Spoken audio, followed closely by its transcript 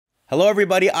Hello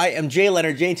everybody, I am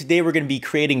JayLeonardJ, and today we're going to be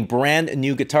creating brand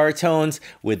new guitar tones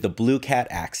with the Blue Cat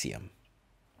Axiom.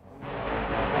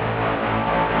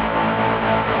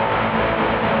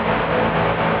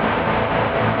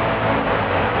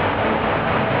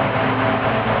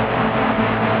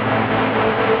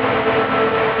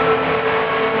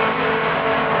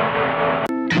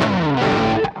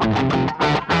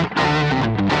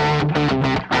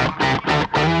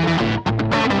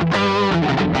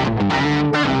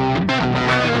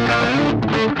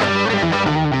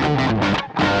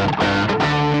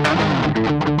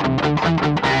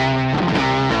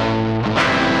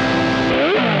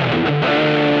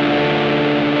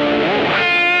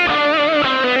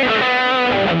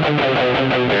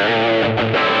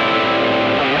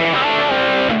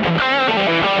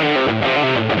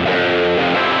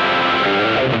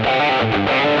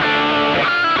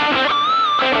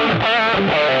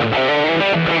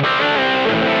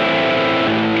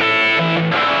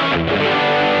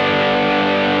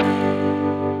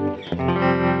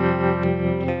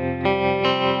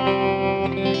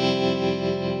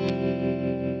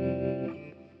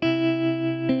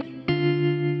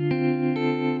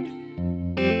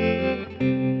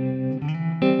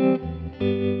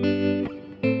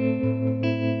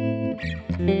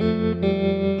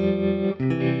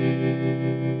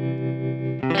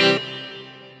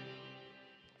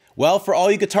 Well, for all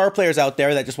you guitar players out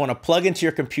there that just want to plug into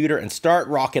your computer and start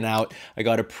rocking out, I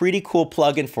got a pretty cool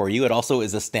plugin for you. It also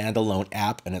is a standalone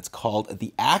app, and it's called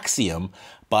the Axiom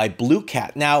by Blue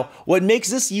Cat. Now, what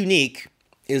makes this unique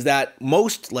is that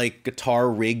most like guitar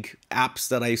rig apps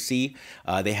that I see,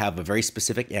 they have a very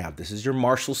specific amp. This is your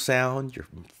Marshall sound, your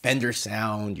Fender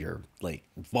sound, your like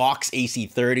Vox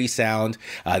AC30 sound.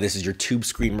 This is your Tube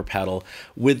Screamer pedal.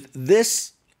 With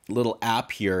this little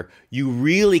app here, you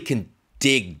really can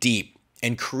dig deep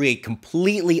and create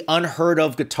completely unheard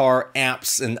of guitar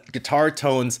amps and guitar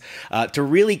tones to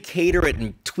really cater it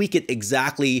and tweak it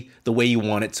exactly the way you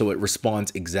want it so it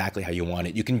responds exactly how you want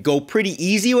it. You can go pretty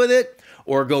easy with it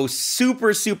or go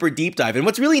super, super deep dive. And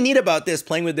what's really neat about this,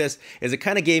 playing with this, is it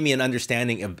kind of gave me an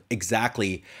understanding of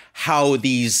exactly how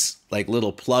these like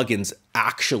little plugins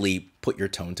actually put your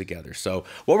tone together. So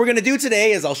what we're gonna do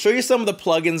today is I'll show you some of the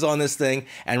plugins on this thing,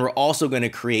 and we're also gonna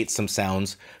create some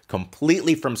sounds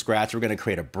completely from scratch. We're gonna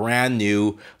create a brand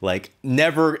new, like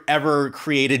never ever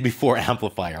created before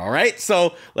amplifier, all right?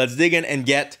 So let's dig in and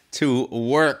get to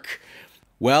work.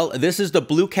 Well, this is the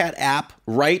Blue Cat app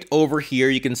right over here.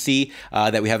 You can see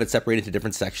that we have it separated into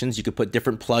different sections. You could put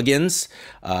different plugins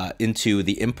into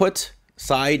the input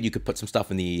side. You could put some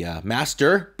stuff in the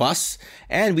master bus.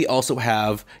 And we also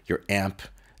have your amp,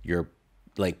 your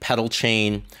like pedal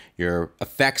chain, your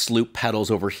effects loop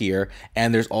pedals over here.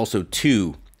 And there's also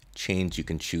two chains you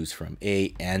can choose from,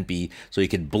 A and B. So you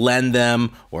can blend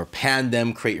them or pan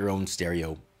them, create your own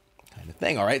stereo kind of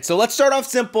thing. All right, so let's start off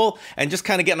simple and just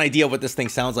kind of get an idea of what this thing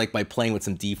sounds like by playing with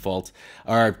some default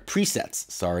or presets.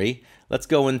 Sorry, let's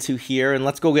go into here and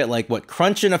let's go get like what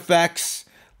crunching effects.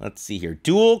 Let's see here,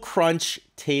 dual crunch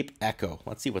tape echo.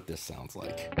 Let's see what this sounds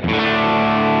like.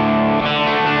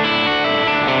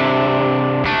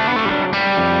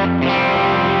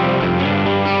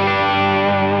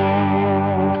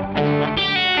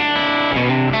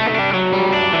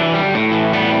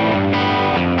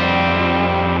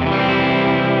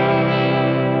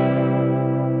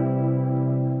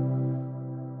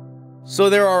 So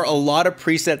there are a lot of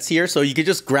presets here, so you could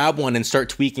just grab one and start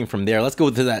tweaking from there. Let's go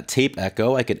to that tape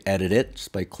echo. I could edit it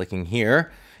just by clicking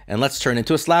here. And let's turn it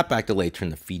into a slapback delay. Turn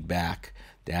the feedback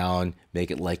down,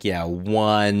 make it like, yeah,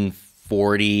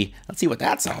 140. Let's see what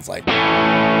that sounds like.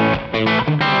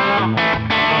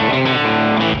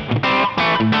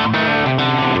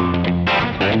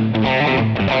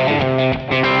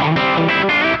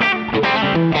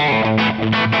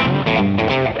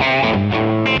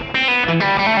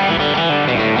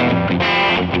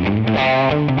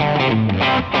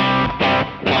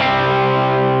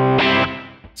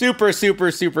 Super,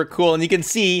 super, super cool. And you can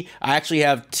see I actually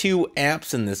have two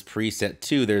amps in this preset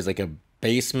too. There's like a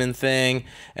Bassman thing,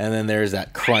 and then there's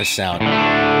that crunch sound.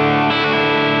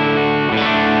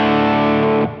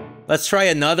 Let's try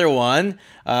another one.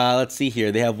 Let's see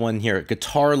here. They have one here,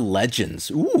 Guitar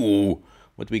Legends. Ooh,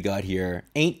 what do we got here?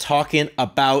 Ain't Talking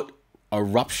About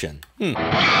Eruption.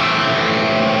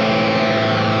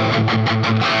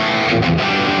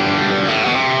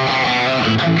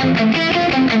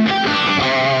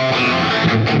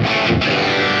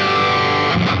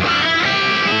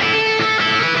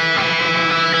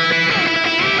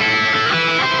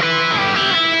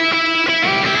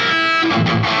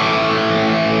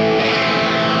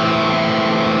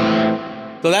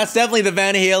 So that's definitely the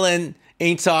Van Halen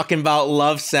Ain't Talking About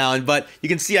Love sound, but you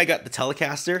can see I got the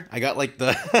Telecaster. I got like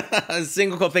the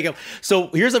single coil pickup. So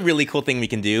here's a really cool thing we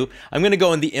can do. I'm gonna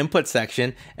go in the input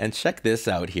section and check this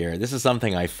out here. This is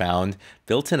something I found,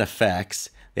 built-in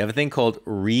effects. They have a thing called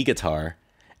Re-Guitar.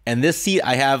 And this, see,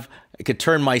 I could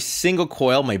turn my single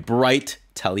coil, my bright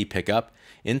Tele pickup,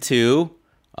 into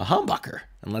a humbucker.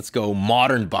 And let's go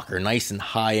modern bucker, nice and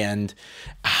high end,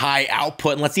 high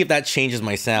output. And let's see if that changes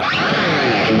my sound.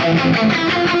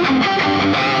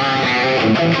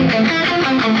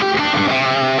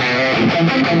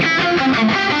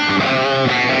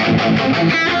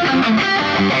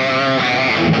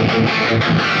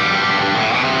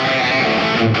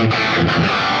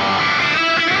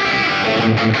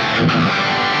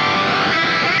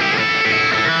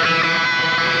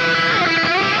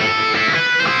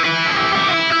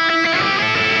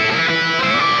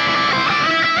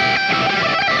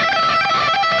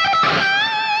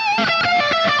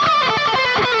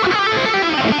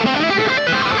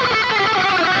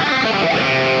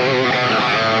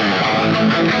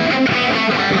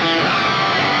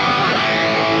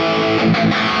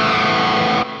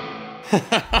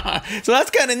 So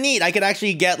that's kind of neat. I could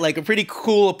actually get like a pretty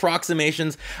cool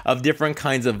approximations of different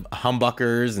kinds of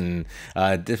humbuckers and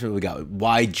we got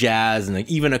wide jazz and like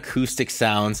even acoustic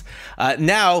sounds.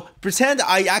 Now, pretend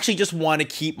I actually just want to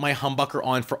keep my humbucker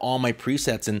on for all my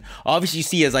presets. And obviously you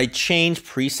see as I change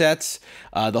presets,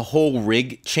 the whole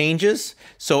rig changes.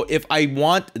 So if I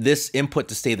want this input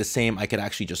to stay the same, I could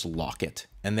actually just lock it.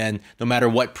 And then no matter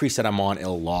what preset I'm on,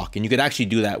 it'll lock. And you could actually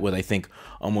do that with, I think,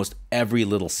 almost every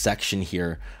little section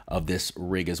here of this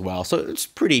rig as well. So it's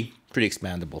pretty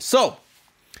expandable. So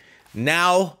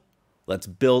now let's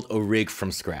build a rig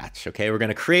from scratch. Okay, we're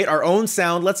gonna create our own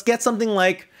sound. Let's get something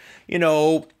like, you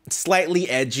know, slightly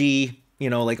edgy, you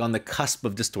know, like on the cusp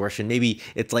of distortion. Maybe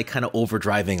it's like kind of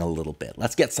overdriving a little bit.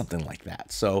 Let's get something like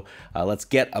that. So let's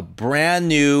get a brand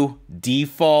new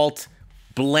default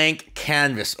blank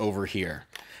canvas over here.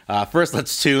 First,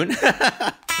 let's tune.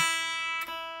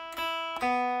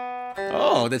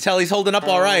 Oh, the Tele's holding up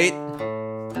all right.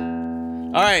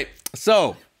 All right,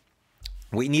 so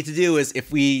what we need to do is if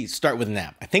we start with an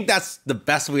amp. I think that's the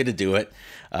best way to do it.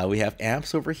 We have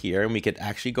amps over here, and we could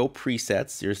actually go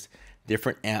presets. There's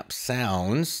different amp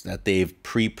sounds that they've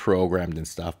pre-programmed and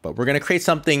stuff, but we're gonna create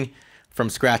something from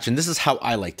scratch, and this is how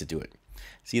I like to do it.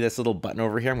 See this little button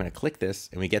over here? I'm gonna click this,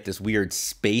 and we get this weird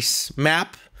space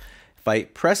map. If I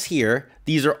press here,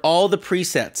 these are all the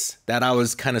presets that I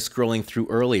was kind of scrolling through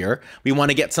earlier. We want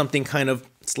to get something kind of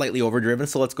slightly overdriven,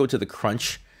 so let's go to the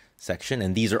crunch section,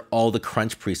 and these are all the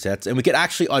crunch presets, and we could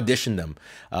actually audition them.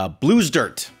 Blues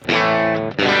Dirt. That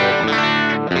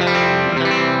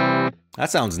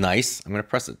sounds nice. I'm gonna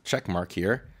press a check mark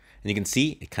here, and you can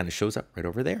see it kind of shows up right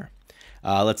over there.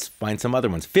 Let's find some other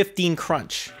ones. 15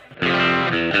 Crunch.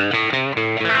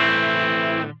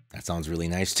 That sounds really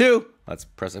nice too. Let's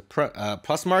press a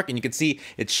plus mark, and you can see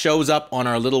it shows up on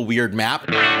our little weird map.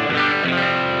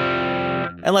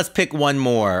 And let's pick one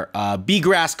more.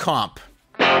 B-Grass Comp.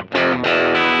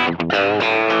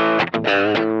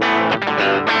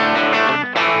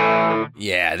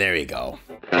 Yeah, there you go.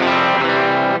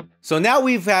 So now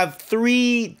we have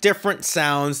 3 different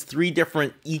sounds, 3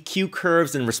 different EQ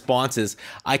curves and responses.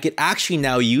 I could actually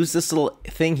now use this little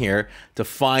thing here to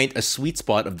find a sweet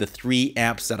spot of the 3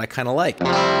 amps that I kind of like.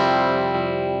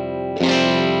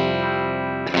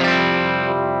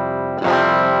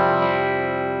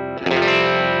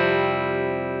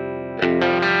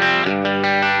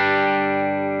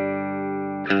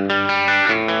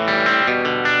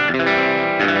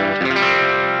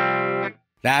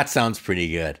 That sounds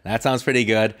pretty good. That sounds pretty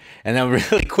good. And then a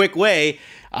really quick way,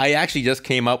 I actually just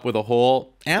came up with a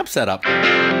whole amp setup.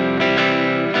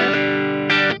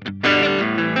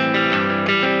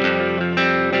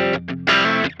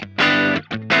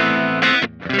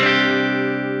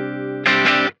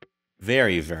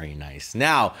 Very, very nice.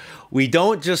 Now, we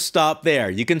don't just stop there.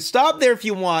 You can stop there if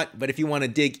you want, but if you want to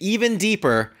dig even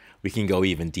deeper, we can go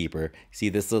even deeper. See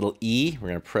this little E? We're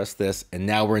gonna press this, and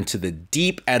now we're into the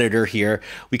deep editor here.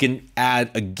 We can add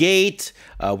a gate.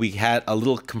 We had a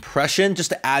little compression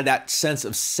just to add that sense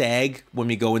of sag when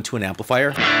we go into an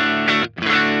amplifier.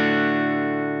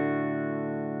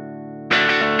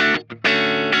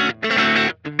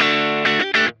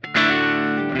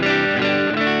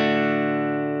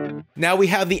 Now we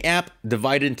have the amp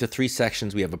divided into 3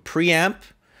 sections. We have a preamp,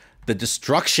 the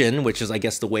destruction, which is, I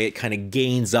guess, the way it kind of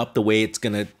gains up, the way it's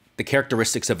gonna, the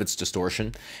characteristics of its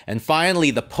distortion. And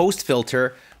finally, the post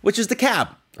filter, which is the cab,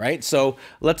 right? So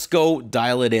let's go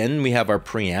dial it in. We have our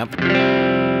preamp.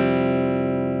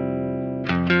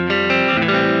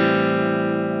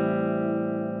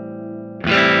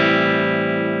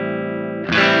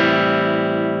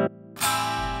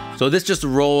 So this just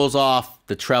rolls off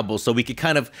the treble. So we could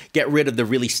kind of get rid of the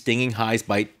really stinging highs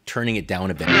by turning it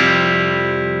down a bit.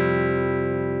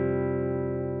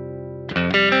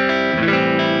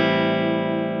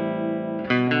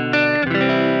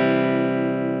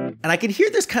 And I can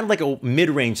hear there's kind of like a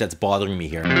mid-range that's bothering me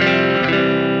here.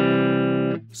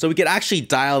 So we could actually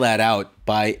dial that out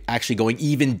by actually going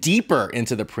even deeper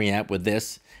into the preamp with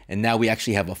this. And now we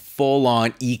actually have a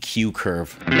full-on EQ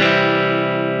curve.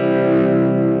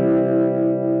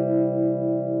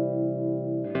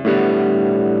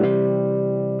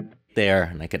 There,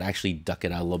 and I could actually duck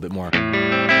it out a little bit more.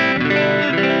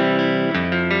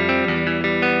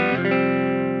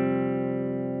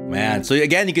 Man, so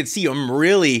again, you can see I'm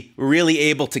really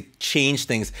able to change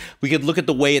things. We could look at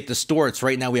the way it distorts.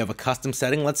 Right now we have a custom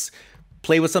setting. Let's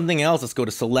play with something else. Let's go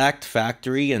to select,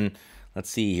 factory, and let's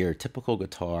see here, typical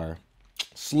guitar.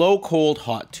 Slow, cold,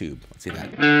 hot tube. Let's see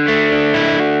that.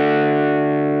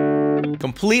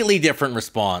 Completely different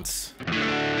response.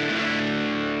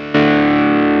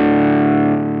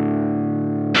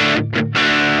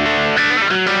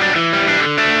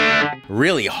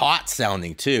 Really hot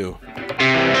sounding too.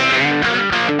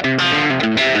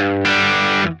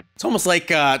 It's almost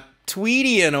like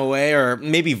Tweedy in a way, or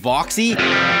maybe Voxy.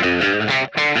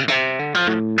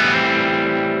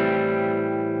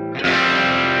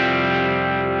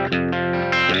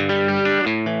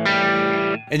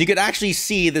 And you could actually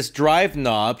see this drive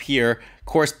knob here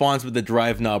corresponds with the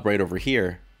drive knob right over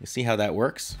here. You see how that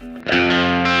works?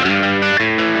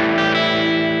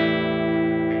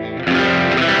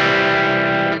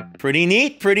 Pretty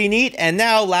neat, pretty neat. And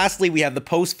now lastly, we have the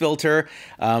post filter.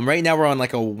 Right now we're on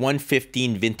like a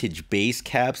 115 vintage bass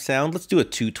cab sound. Let's do a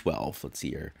 212. Let's see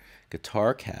here.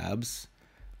 Guitar cabs.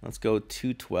 Let's go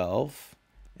 212.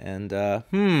 And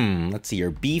let's see your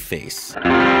B face.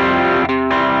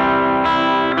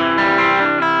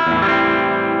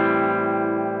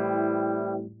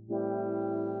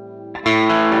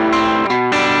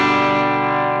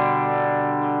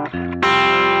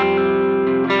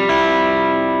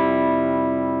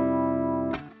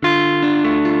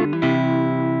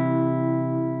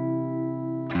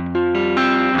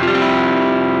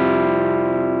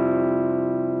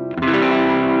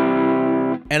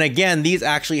 And again, these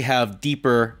actually have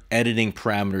deeper editing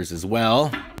parameters as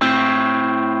well.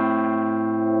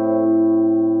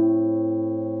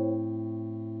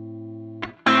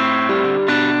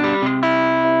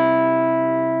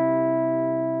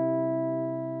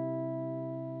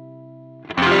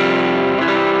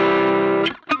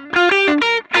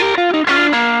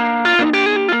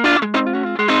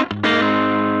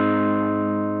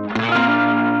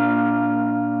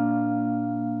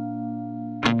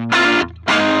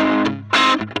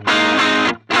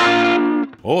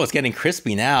 Oh, it's getting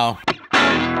crispy now.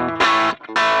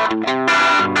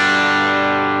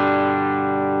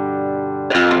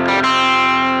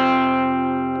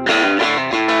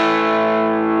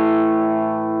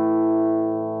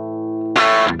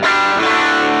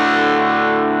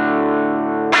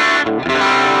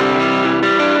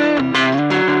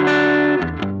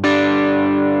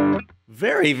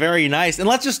 Very, very nice. And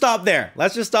let's just stop there.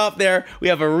 Let's just stop there. We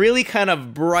have a really kind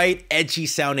of bright, edgy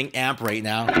sounding amp right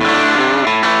now.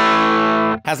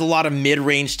 Has a lot of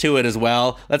mid-range to it as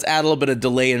well. Let's add a little bit of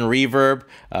delay and reverb.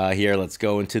 Here, let's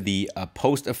go into the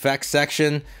post effects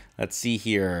section. Let's see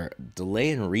here, delay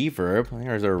and reverb.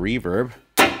 There's our reverb.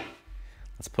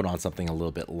 Let's put on something a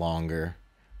little bit longer.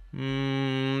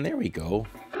 There we go.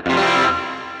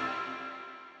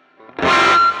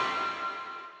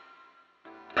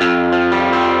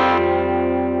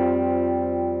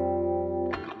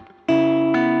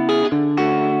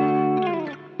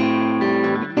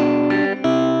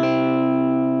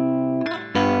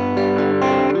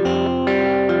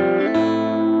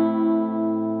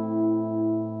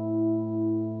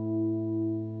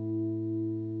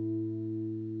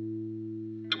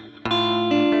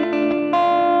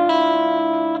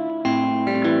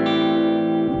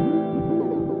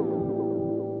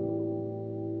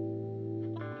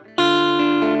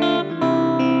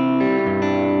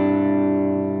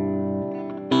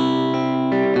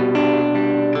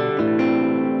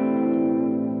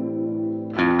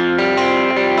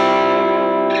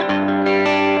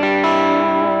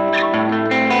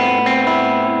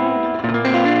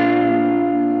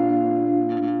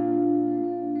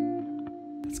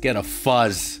 Get a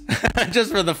fuzz just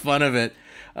for the fun of it.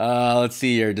 Let's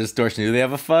see here, distortion. Do they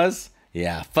have a fuzz?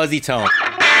 Yeah, fuzzy tone.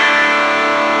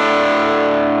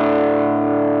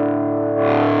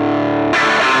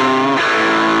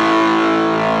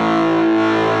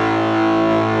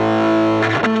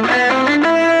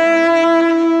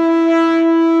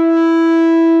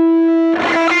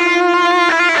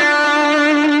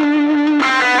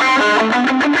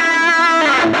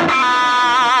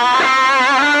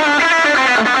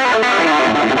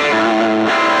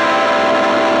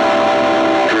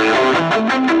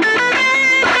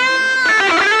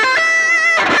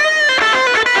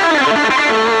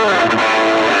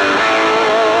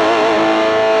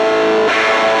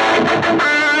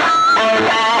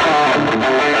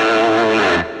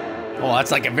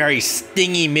 It's like a very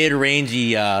stingy,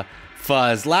 mid-rangey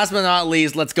fuzz. Last but not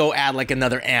least, let's go add like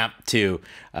another amp too.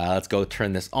 Let's go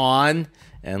turn this on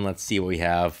and let's see what we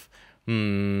have.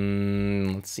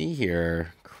 Let's see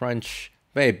here. Crunch.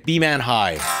 Hey, B-Man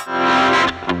high.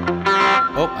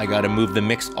 Oh, I gotta move the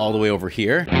mix all the way over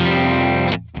here.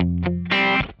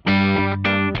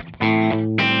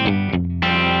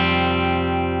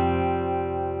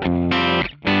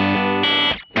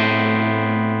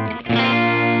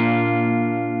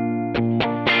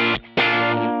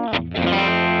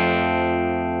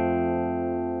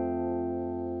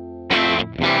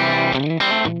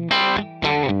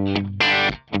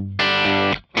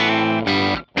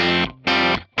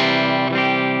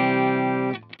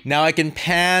 Now I can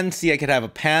pan, see I could have a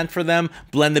pan for them,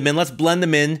 blend them in. Let's blend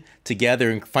them in together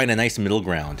and find a nice middle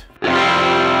ground.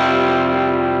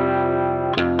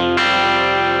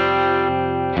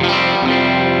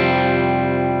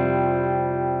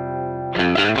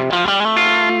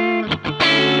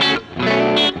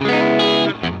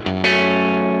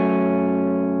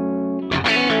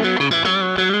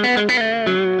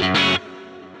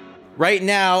 Right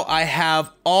now I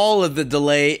have all of the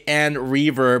delay and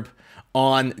reverb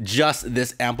on just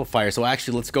this amplifier. So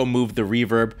actually, let's go move the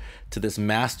reverb to this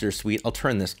master suite. I'll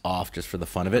turn this off just for the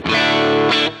fun of it.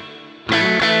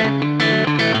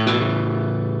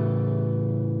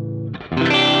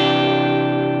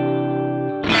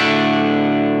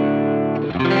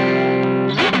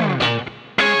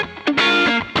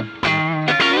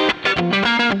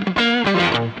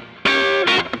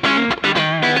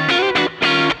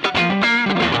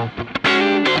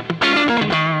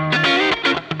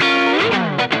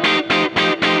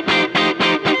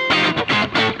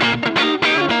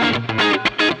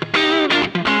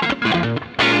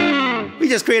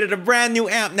 Just created a brand new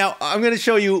amp. Now I'm going to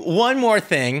show you one more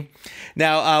thing.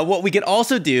 Now what we could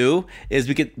also do is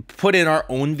we could put in our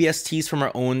own VSTs from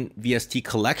our own VST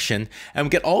collection, and we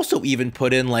could also even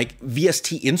put in like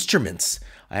VST instruments.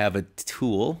 I have a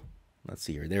tool. Let's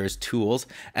see here. There's tools,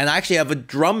 and I actually have a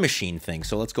drum machine thing.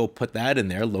 So let's go put that in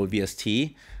there. Load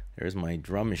VST. There's my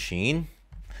drum machine.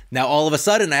 Now, all of a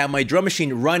sudden, I have my drum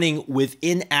machine running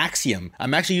within Axiom.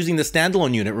 I'm actually using the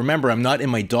standalone unit. Remember, I'm not in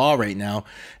my DAW right now.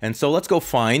 And so let's go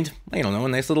find, I don't know, a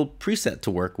nice little preset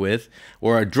to work with,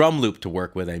 or a drum loop to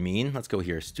work with, I mean. Let's go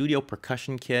here, Studio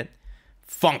Percussion Kit,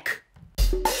 Funk.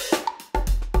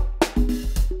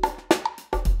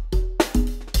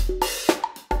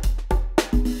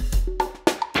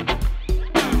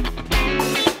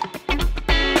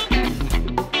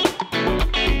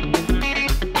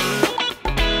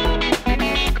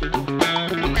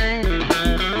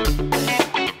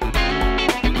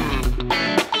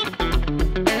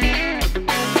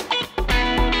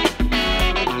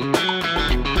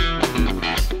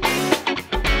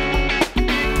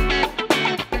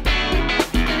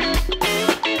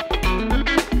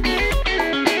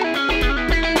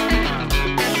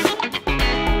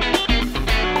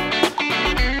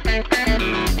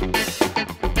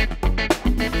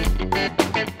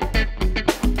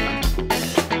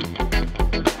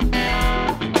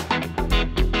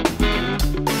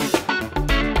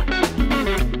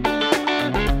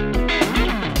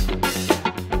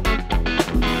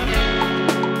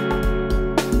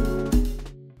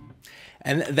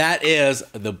 And that is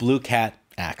the Blue Cat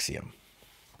Axiom.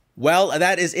 Well,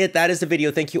 that is it. That is the video.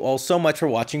 Thank you all so much for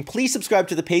watching. Please subscribe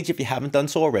to the page if you haven't done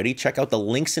so already. Check out the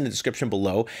links in the description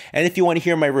below. And if you want to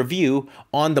hear my review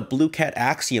on the Blue Cat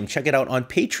Axiom, check it out on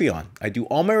Patreon. I do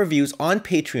all my reviews on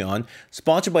Patreon,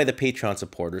 sponsored by the Patreon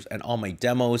supporters, and all my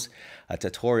demos,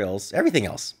 tutorials, everything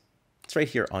else. It's right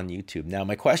here on YouTube. Now,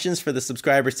 my questions for the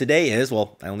subscribers today is,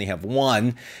 well, I only have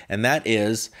one, and that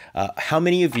is, how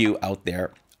many of you out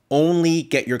there only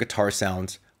get your guitar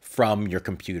sounds from your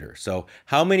computer? So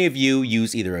how many of you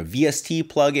use either a VST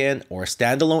plugin or a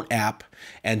standalone app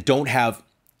and don't have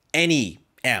any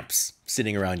amps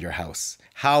sitting around your house?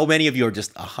 How many of you are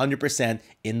just 100%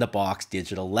 in the box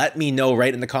digital? Let me know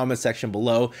right in the comment section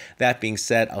below. That being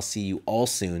said, I'll see you all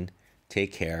soon.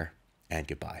 Take care and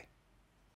goodbye.